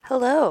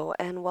Hello,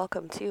 and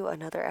welcome to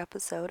another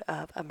episode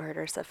of A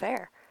Murderous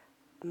Affair.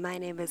 My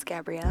name is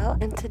Gabrielle,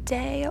 and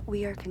today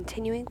we are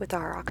continuing with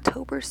our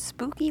October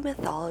spooky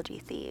mythology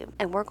theme,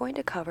 and we're going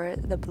to cover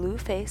the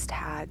blue-faced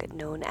hag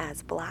known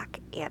as Black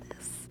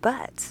Agnes.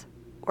 But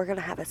we're going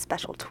to have a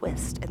special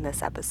twist in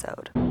this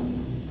episode.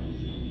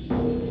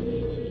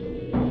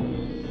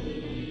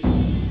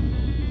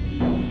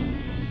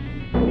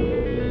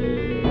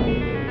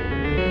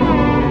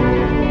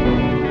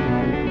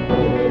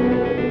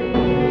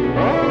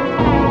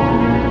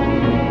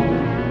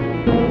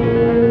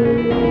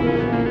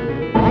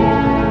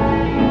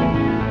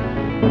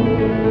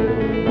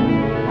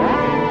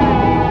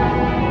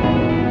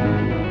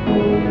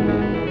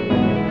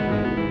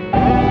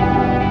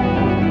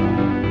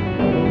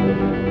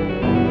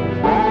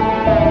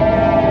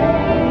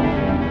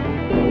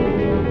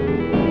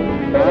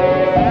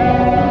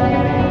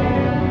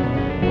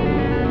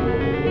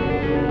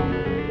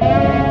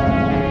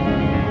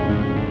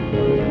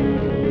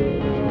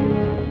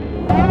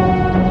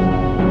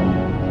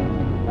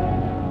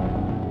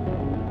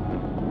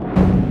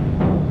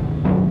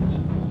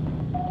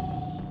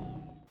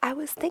 I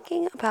was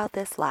thinking about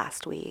this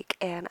last week,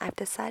 and I've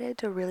decided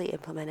to really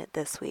implement it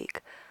this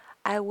week.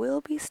 I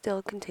will be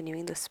still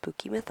continuing the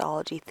spooky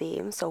mythology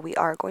theme, so we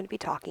are going to be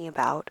talking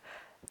about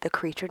the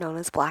creature known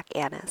as Black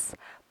Agnes.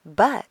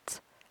 But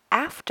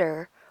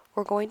after,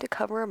 we're going to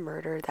cover a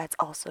murder that's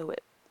also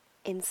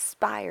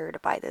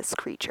inspired by this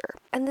creature.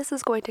 And this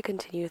is going to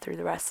continue through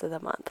the rest of the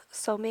month.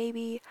 So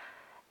maybe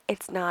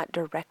it's not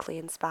directly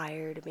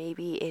inspired.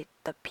 Maybe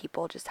the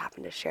people just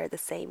happen to share the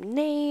same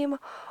name,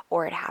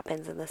 or it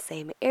happens in the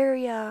same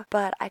area.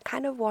 But I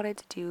kind of wanted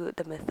to do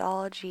the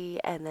mythology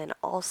and then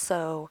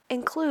also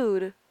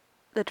include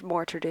the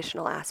more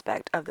traditional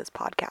aspect of this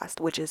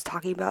podcast, which is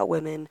talking about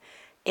women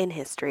in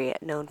history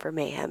known for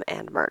mayhem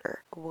and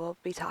murder. We'll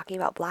be talking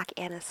about Black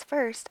Agnes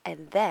first,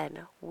 and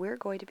then we're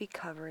going to be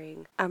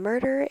covering a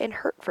murder in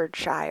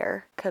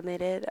Hertfordshire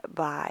committed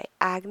by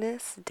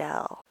Agnes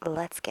Dell.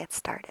 Let's get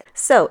started.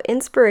 So,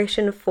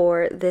 inspiration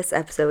for this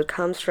episode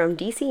comes from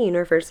DC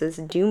Universe's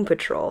Doom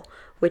Patrol,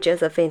 which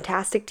is a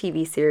fantastic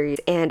TV series,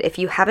 and if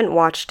you haven't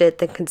watched it,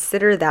 then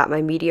consider that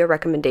my media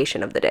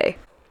recommendation of the day.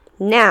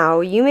 Now,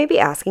 you may be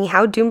asking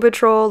how Doom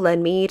Patrol led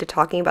me to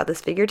talking about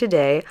this figure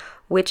today,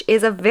 which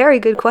is a very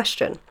good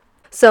question.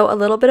 So, a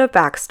little bit of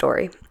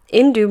backstory.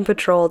 In Doom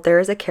Patrol, there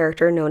is a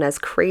character known as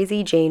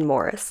Crazy Jane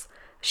Morris.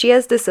 She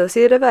has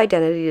dissociative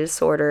identity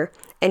disorder,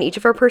 and each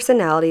of her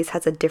personalities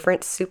has a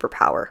different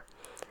superpower.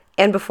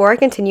 And before I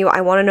continue,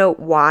 I want to know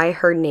why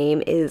her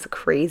name is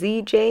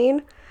Crazy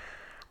Jane.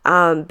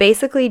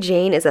 Basically,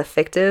 Jane is a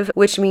fictive,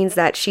 which means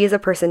that she is a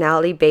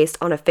personality based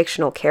on a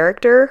fictional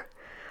character.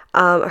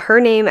 Her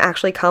name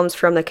actually comes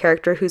from the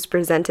character who's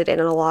presented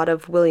in a lot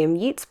of William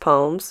Yeats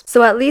poems,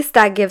 so at least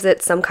that gives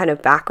it some kind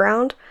of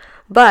background.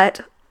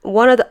 But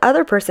one of the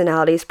other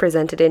personalities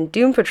presented in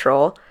Doom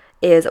Patrol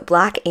is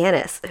Black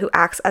Agnes, who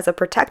acts as a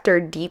protector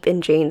deep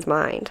in Jane's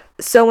mind.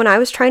 So when I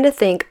was trying to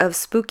think of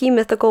spooky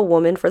mythical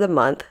woman for the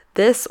month,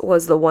 this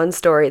was the one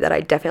story that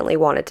I definitely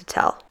wanted to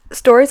tell.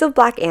 Stories of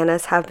Black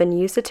Agnes have been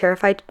used to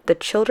terrify the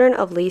children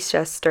of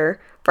Leicester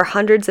for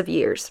hundreds of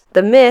years.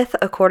 The myth,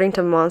 according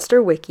to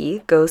Monster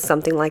Wiki, goes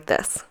something like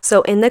this.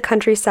 So in the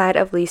countryside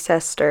of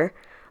Leicester,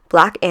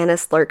 Black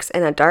Agnes lurks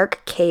in a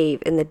dark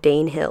cave in the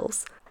Dane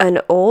Hills. An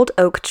old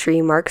oak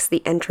tree marks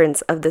the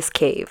entrance of this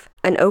cave,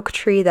 an oak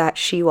tree that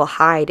she will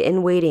hide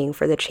in waiting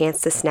for the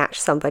chance to snatch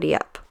somebody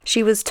up.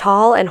 She was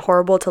tall and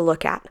horrible to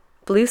look at.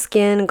 Blue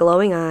skin,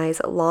 glowing eyes,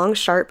 long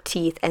sharp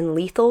teeth, and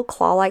lethal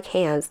claw-like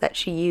hands that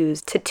she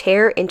used to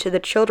tear into the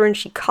children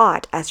she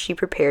caught as she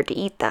prepared to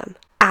eat them.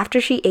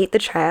 After she ate the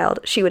child,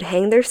 she would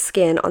hang their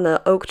skin on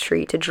the oak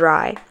tree to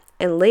dry,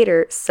 and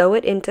later sew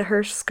it into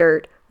her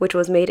skirt, which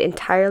was made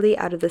entirely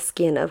out of the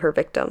skin of her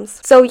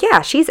victims. So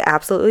yeah, she's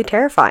absolutely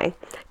terrifying.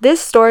 This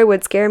story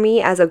would scare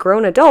me as a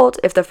grown adult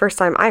if the first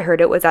time I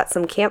heard it was at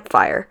some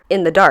campfire,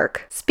 in the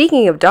dark.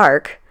 Speaking of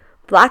dark,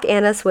 Black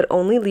Agnes would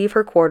only leave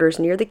her quarters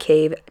near the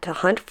cave to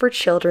hunt for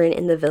children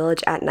in the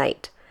village at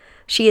night.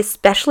 She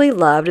especially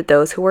loved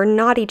those who were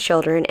naughty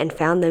children and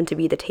found them to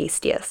be the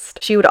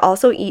tastiest. She would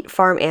also eat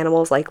farm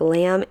animals like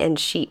lamb and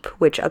sheep,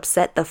 which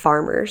upset the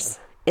farmers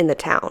in the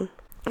town.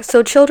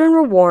 So children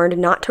were warned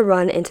not to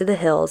run into the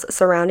hills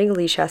surrounding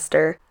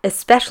Leicester,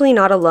 especially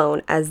not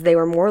alone, as they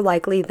were more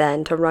likely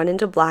then to run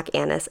into Black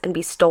Agnes and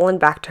be stolen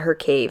back to her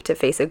cave to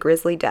face a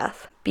grisly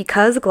death.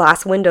 Because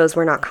glass windows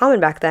were not common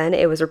back then,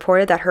 it was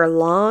reported that her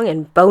long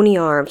and bony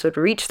arms would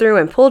reach through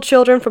and pull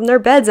children from their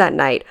beds at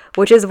night,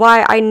 which is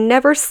why I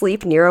never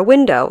sleep near a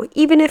window,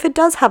 even if it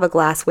does have a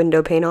glass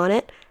window pane on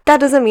it. That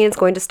doesn't mean it's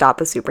going to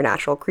stop a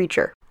supernatural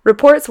creature.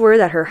 Reports were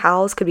that her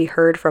howls could be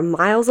heard from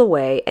miles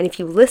away, and if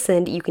you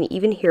listened, you can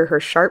even hear her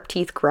sharp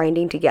teeth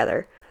grinding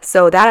together.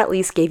 So that at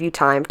least gave you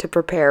time to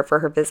prepare for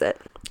her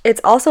visit. It's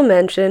also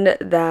mentioned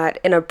that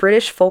in a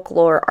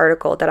BritishFolklore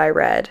article that I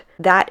read,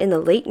 that in the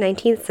late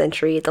 19th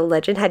century, the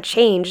legend had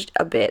changed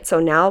a bit, so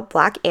now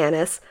Black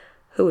Agnes,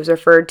 who is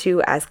referred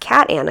to as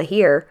Cat Anna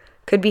here,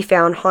 could be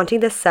found haunting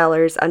the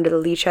cellars under the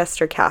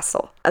Leicester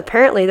Castle.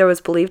 Apparently, there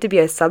was believed to be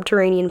a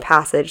subterranean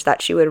passage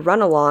that she would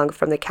run along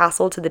from the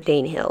castle to the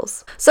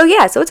Danehills. So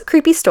it's a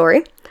creepy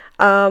story.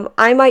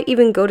 I might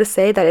even go to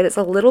say that it is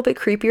a little bit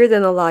creepier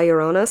than the La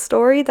Llorona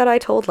story that I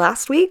told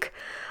last week,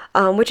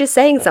 which is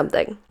saying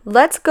something.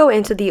 Let's go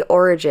into the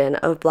origin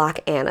of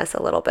Black Annis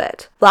a little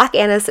bit. Black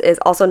Annis is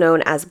also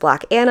known as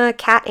Black Anna,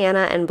 Cat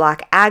Anna, and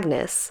Black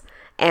Agnes,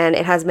 and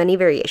it has many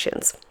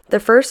variations. The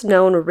first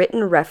known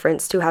written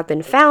reference to have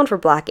been found for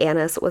Black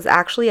Annis was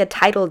actually a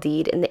title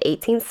deed in the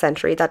 18th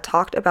century that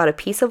talked about a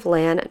piece of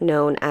land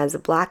known as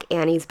Black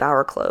Annie's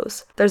Bower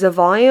Close. There's a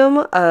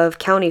volume of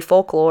county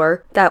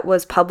folklore that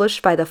was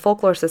published by the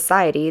Folklore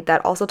Society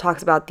that also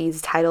talks about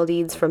these title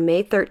deeds from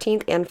May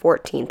 13th and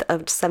 14th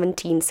of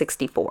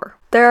 1764.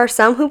 There are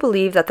some who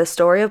believe that the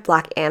story of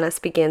Black Annis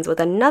begins with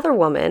another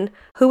woman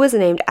who was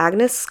named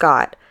Agnes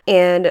Scott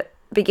and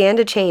began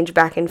to change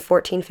back in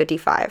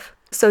 1455.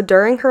 So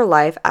during her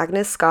life,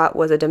 Agnes Scott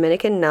was a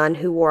Dominican nun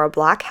who wore a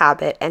black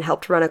habit and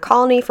helped run a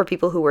colony for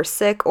people who were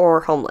sick or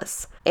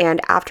homeless. And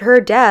after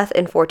her death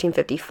in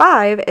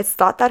 1455, it's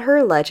thought that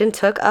her legend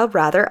took a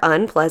rather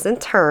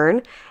unpleasant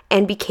turn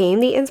and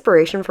became the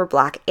inspiration for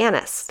Black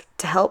Annis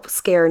to help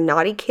scare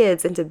naughty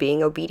kids into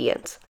being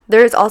obedient.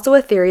 There is also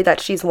a theory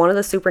that she's one of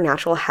the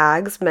supernatural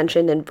hags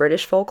mentioned in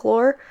British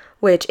folklore,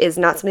 which is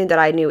not something that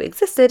I knew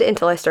existed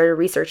until I started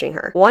researching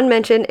her. One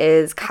mention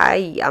is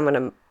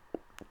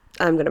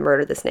I'm gonna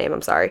murder this name,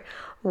 I'm sorry.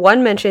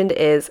 One mentioned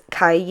is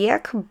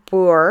Kayak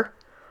Bur,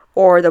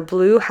 or the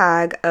Blue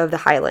Hag of the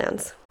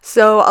Highlands.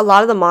 So a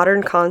lot of the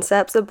modern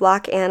concepts of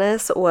Black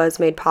Annis was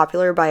made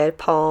popular by a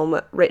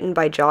poem written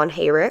by John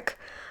Hayrick,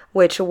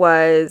 which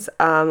was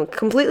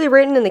completely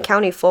written in the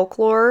county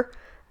folklore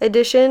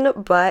edition,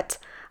 but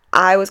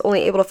I was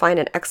only able to find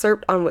an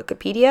excerpt on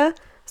Wikipedia,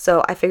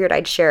 so I figured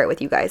I'd share it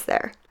with you guys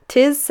there.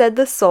 "'Tis said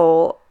the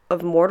soul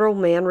of mortal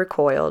man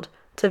recoiled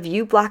to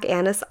view Black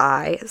Annis'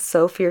 eye,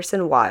 so fierce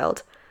and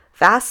wild.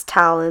 Vast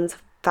talons,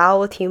 foul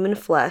with human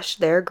flesh,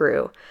 there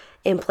grew,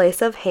 in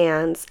place of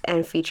hands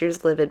and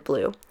features livid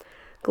blue.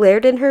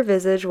 Glared in her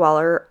visage while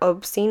her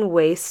obscene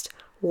waist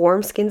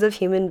warm skins of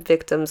human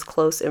victims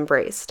close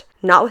embraced.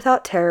 Not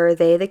without terror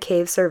they the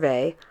cave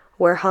survey,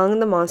 where hung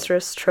the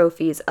monstrous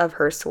trophies of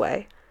her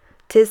sway.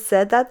 'Tis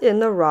said that in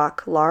the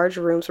rock large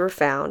rooms were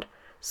found,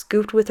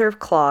 scooped with her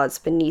claws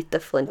beneath the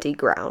flinty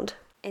ground."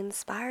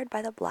 Inspired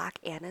by the Black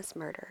Annis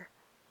murder,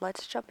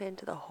 let's jump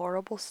into the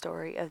horrible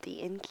story of the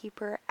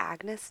innkeeper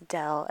Agnes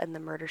Dell and the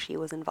murder she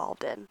was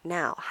involved in.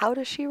 Now, how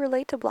does she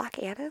relate to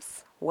Black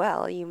Annis?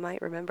 Well, you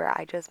might remember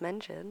I just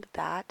mentioned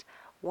that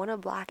one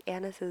of Black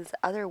Annis's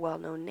other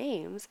well-known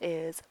names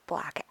is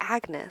Black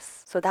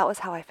Agnes. So that was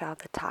how I found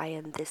the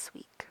tie-in this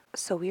week.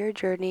 So we are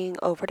journeying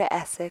over to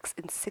Essex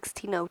in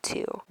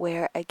 1602,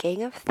 where a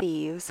gang of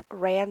thieves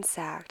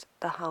ransacked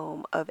the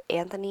home of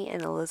Anthony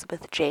and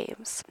Elizabeth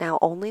James. Now,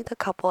 only the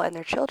couple and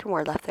their children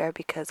were left there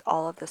because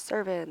all of the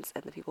servants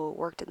and the people who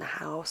worked in the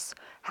house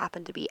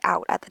happened to be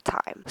out at the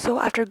time. So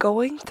after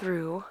going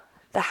through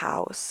the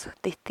house,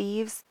 the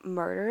thieves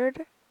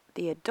murdered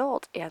the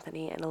adult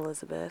Anthony and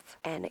Elizabeth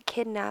and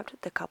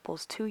kidnapped the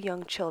couple's 2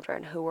 young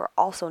children who were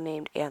also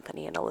named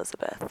Anthony and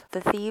Elizabeth.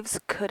 The thieves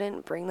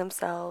couldn't bring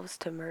themselves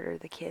to murder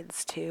the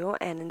kids too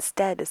and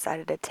instead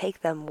decided to take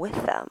them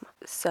with them.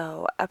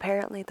 So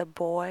apparently the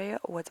boy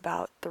was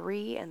about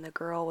 3 and the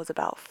girl was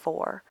about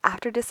 4.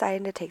 After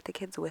deciding to take the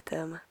kids with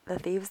them, the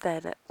thieves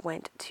then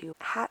went to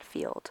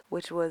Hatfield,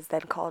 which was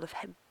then called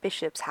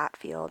Bishop's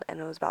Hatfield,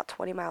 and it was about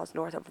 20 miles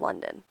north of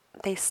London.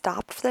 They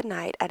stopped for the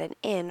night at an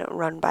inn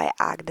run by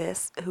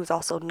Agnes, who's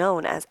also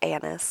known as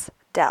Annis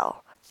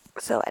Dell.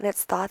 And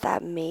it's thought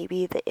that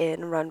maybe the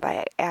inn run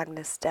by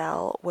Agnes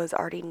Dell was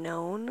already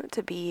known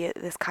to be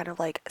this kind of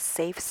like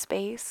safe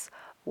space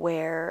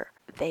where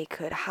they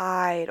could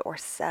hide or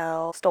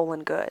sell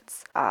stolen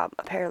goods.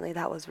 Apparently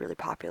that was really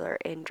popular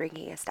in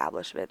drinking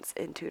establishments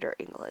in Tudor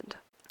England.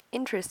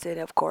 Interested,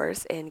 of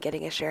course, in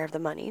getting a share of the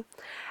money,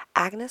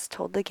 Agnes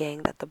told the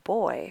gang that the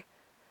boy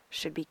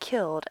should be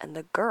killed and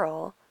the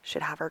girl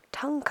should have her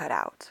tongue cut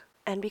out.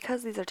 And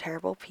because these are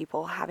terrible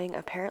people, having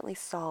apparently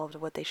solved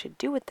what they should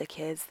do with the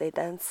kids, they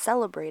then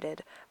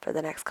celebrated for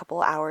the next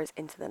couple hours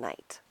into the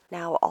night.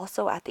 Now,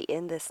 also at the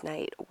inn this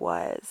night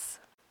was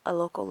a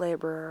local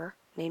laborer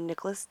named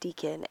Nicholas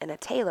Deacon and a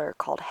tailor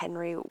called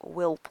Henry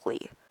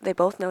Wilpley. They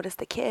both noticed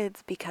the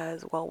kids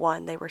because, well,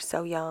 1, they were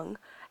so young,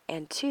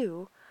 and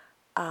 2,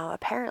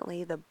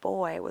 apparently the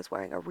boy was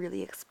wearing a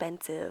really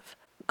expensive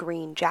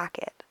green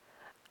jacket.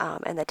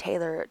 And the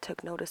tailor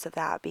took notice of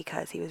that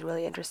because he was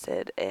really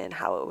interested in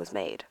how it was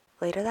made.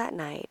 Later that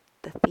night,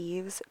 the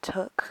thieves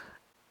took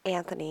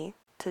Anthony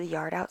to the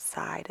yard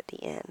outside the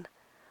inn,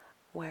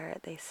 where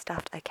they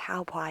stuffed a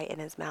cow pie in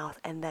his mouth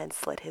and then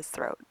slit his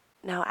throat.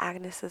 Now,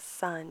 Agnes's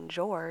son,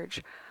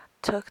 George,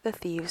 took the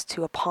thieves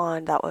to a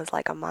pond that was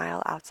like a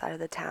mile outside of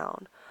the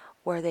town,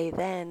 where they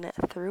then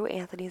threw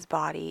Anthony's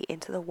body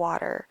into the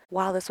water.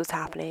 While this was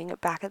happening,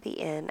 back at the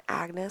inn,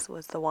 Agnes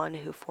was the one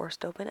who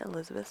forced open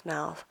Elizabeth's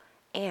mouth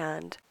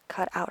and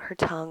cut out her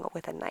tongue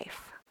with a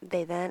knife.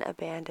 They then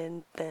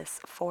abandoned this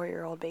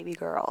 4-year-old baby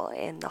girl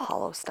in the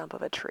hollow stump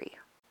of a tree.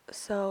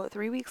 So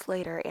 3 weeks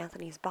later,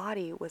 Anthony's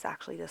body was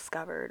actually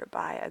discovered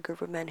by a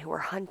group of men who were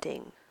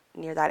hunting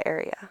near that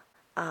area.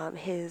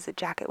 His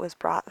jacket was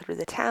brought through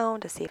the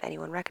town to see if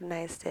anyone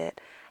recognized it,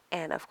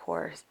 and of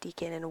course,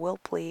 Deacon and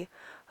Wilpley,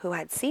 who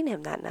had seen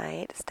him that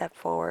night, stepped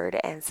forward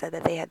and said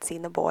that they had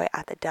seen the boy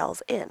at the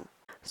Dell's Inn.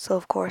 So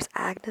of course,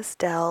 Agnes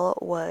Dell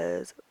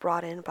was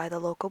brought in by the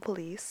local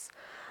police,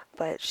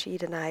 but she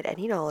denied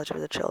any knowledge of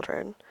the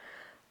children.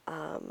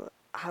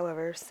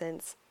 However,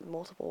 since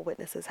multiple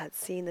witnesses had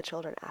seen the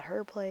children at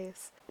her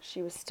place,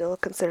 she was still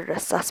considered a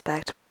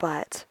suspect,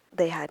 but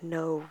they had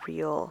no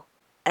real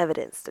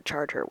evidence to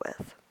charge her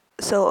with.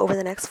 So over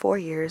the next 4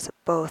 years,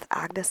 both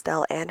Agnes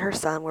Dell and her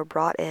son were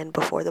brought in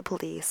before the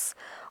police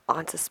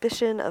on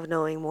suspicion of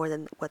knowing more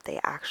than what they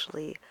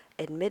actually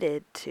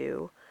admitted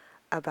to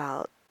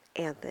about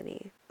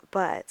Anthony.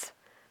 But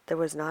there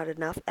was not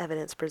enough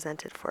evidence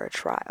presented for a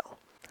trial.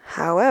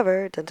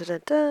 However, dun, dun,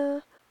 dun,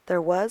 dun,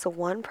 there was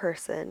one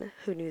person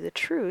who knew the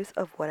truth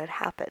of what had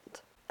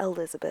happened: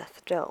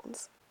 Elizabeth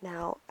Jones.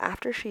 Now,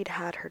 after she'd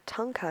had her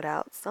tongue cut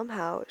out,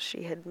 somehow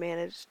she had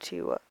managed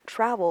to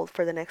travel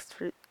for the next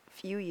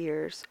few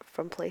years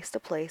from place to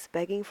place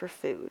begging for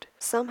food.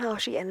 Somehow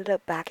she ended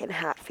up back in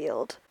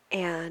Hatfield,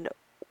 and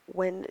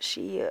when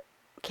she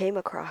came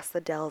across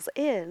the Dell's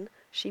Inn,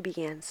 she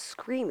began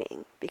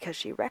screaming because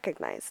she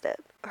recognized it.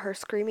 Her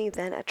screaming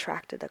then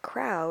attracted a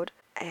crowd,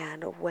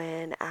 and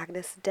when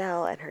Agnes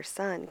Dell and her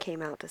son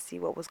came out to see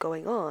what was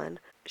going on,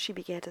 she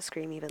began to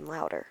scream even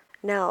louder.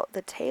 Now,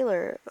 the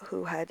tailor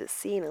who had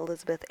seen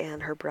Elizabeth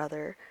and her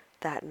brother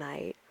that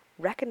night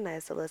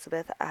recognized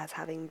Elizabeth as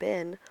having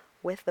been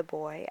with the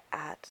boy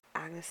at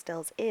Agnes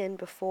Dell's Inn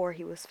before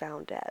he was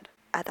found dead.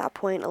 At that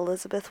point,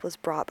 Elizabeth was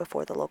brought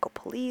before the local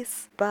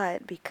police,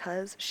 but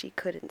because she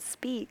couldn't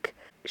speak,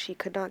 she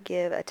could not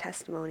give a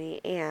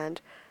testimony,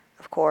 and,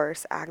 of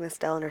course, Agnes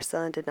Dell and her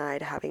son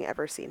denied having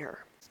ever seen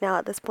her. Now,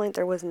 at this point,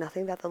 there was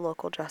nothing that the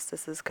local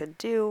justices could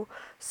do,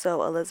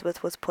 so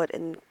Elizabeth was put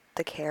in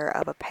the care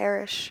of a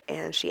parish,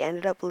 and she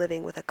ended up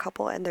living with a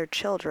couple and their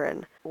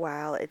children,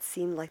 while it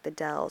seemed like the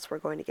Dells were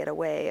going to get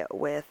away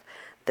with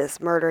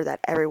this murder that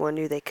everyone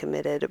knew they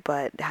committed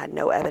but had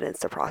no evidence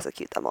to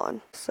prosecute them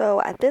on.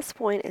 So at this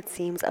point, it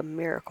seems a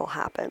miracle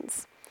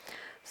happens.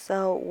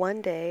 So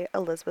one day,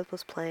 Elizabeth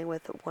was playing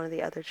with one of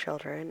the other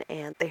children,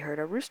 and they heard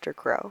a rooster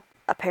crow.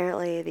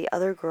 Apparently, the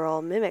other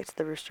girl mimicked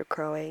the rooster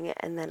crowing,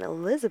 and then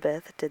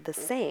Elizabeth did the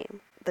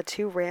same. The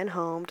two ran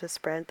home to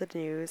spread the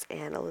news,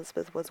 and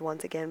Elizabeth was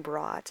once again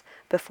brought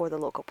before the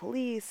local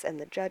police and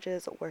the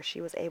judges, where she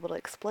was able to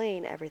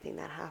explain everything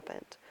that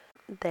happened.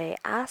 They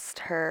asked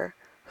her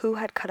who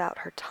had cut out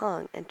her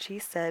tongue, and she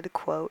said,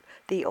 quote,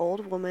 "The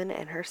old woman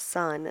and her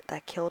son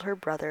that killed her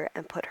brother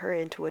and put her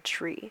into a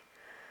tree."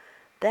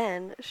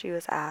 Then she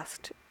was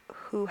asked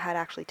who had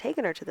actually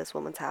taken her to this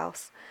woman's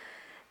house,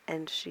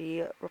 and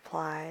she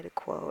replied,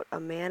 quote, "A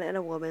man and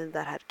a woman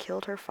that had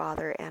killed her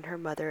father and her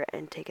mother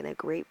and taken a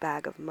great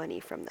bag of money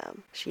from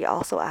them." She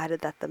also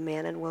added that the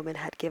man and woman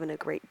had given a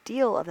great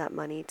deal of that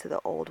money to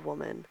the old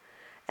woman,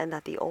 and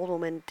that the old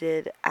woman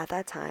did at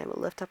that time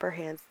lift up her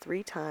hands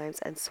 3 times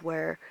and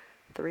swear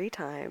 3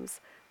 times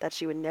that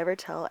she would never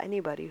tell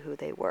anybody who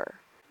they were.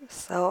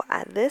 So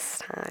at this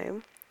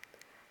time,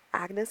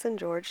 Agnes and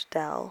George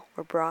Dell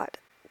were brought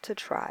to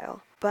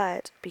trial,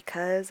 but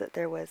because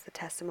there was the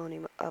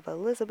testimony of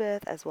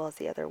Elizabeth as well as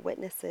the other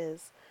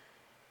witnesses,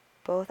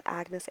 both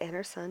Agnes and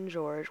her son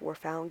George were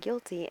found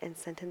guilty and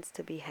sentenced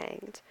to be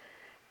hanged,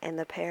 and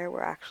the pair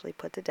were actually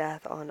put to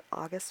death on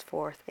August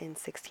 4th in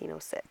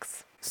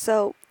 1606.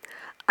 So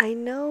I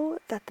know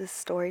that this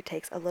story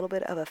takes a little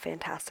bit of a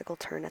fantastical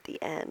turn at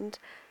the end,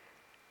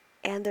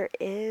 and there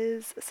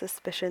is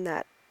suspicion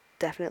that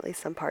definitely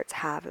some parts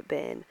have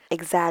been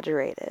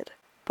exaggerated,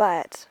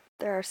 but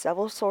there are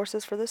several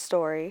sources for the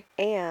story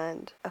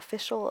and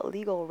official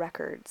legal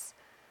records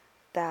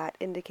that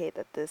indicate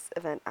that this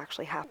event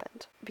actually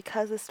happened.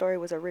 Because the story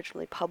was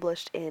originally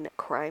published in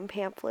crime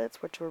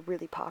pamphlets, which were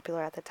really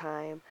popular at the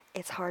time,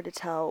 it's hard to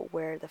tell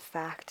where the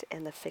fact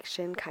and the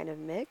fiction kind of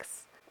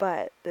mix.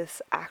 But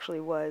this actually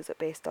was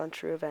based on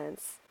true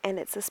events, and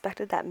it's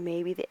suspected that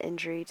maybe the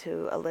injury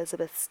to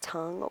Elizabeth's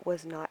tongue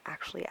was not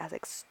actually as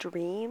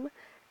extreme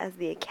as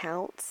the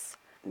accounts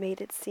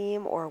made it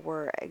seem, or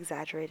were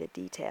exaggerated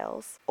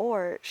details.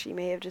 Or she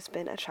may have just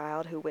been a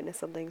child who witnessed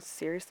something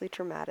seriously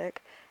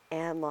traumatic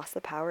and lost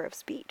the power of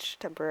speech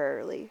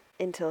temporarily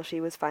until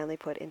she was finally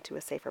put into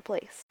a safer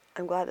place.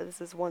 I'm glad that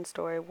this is one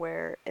story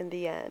where, in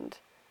the end,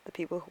 the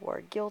people who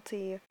are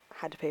guilty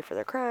had to pay for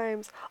their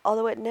crimes,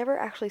 although it never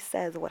actually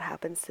says what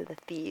happens to the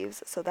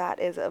thieves, so that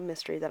is a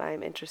mystery that I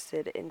am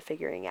interested in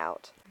figuring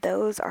out.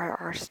 Those are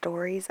our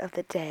stories of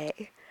the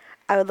day.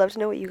 I would love to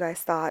know what you guys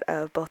thought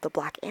of both the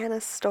Black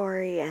Anna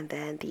story and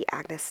then the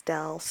Agnes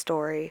Dell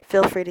story.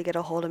 Feel free to get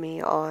a hold of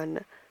me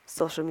on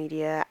social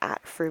media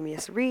at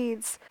Frumious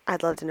Reads.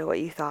 I'd love to know what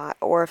you thought,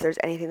 or if there's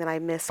anything that I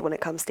missed when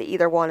it comes to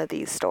either one of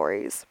these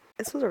stories.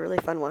 This was a really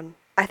fun one.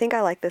 I think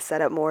I like this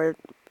setup more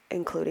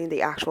including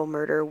the actual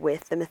murder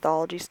with the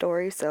mythology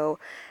story, so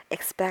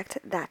expect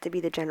that to be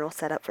the general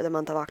setup for the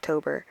month of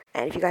October.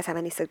 And if you guys have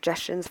any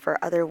suggestions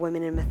for other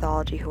women in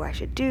mythology who I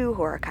should do,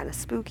 who are kind of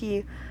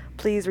spooky,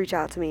 please reach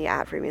out to me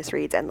at Freemius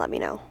Reads and let me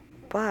know.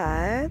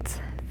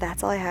 But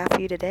that's all I have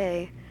for you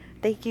today.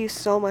 Thank you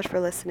so much for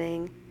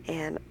listening,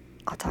 and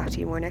I'll talk to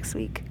you more next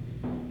week.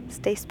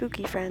 Stay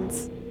spooky,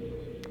 friends.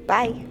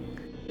 Bye!